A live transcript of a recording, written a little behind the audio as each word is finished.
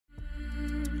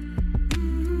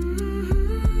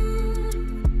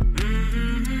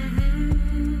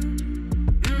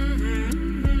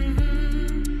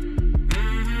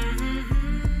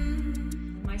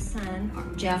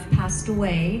passed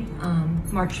away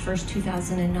March 1st,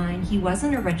 2009. He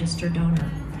wasn't a registered donor.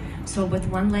 So with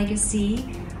One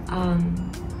Legacy,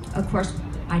 of course,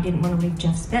 I didn't want to leave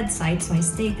Jeff's bedside, so I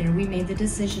stayed there. We made the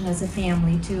decision as a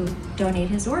family to donate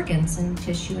his organs and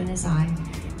tissue in his eye.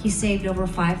 He saved over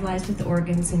 5 lives with the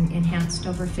organs and enhanced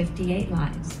over 58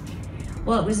 lives.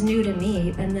 Well, it was new to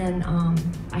me, and then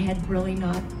I had really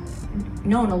not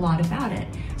known a lot about it.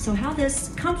 So how this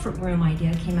comfort room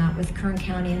idea came out with Kern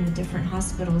County and the different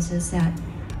hospitals is that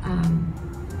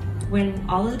when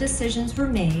all of the decisions were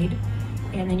made,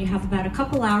 and then you have about a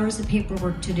couple hours of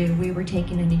paperwork to do, we were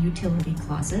taken in a utility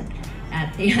closet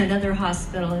at another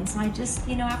hospital. And so I just,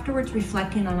 afterwards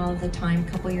reflecting on all of the time, a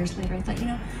couple years later, I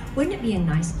thought, wouldn't it be a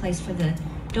nice place for the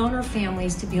donor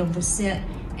families to be able to sit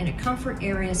in a comfort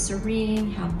area,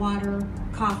 serene, have water,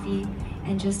 coffee,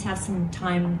 and just have some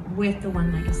time with the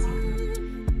One Legacy.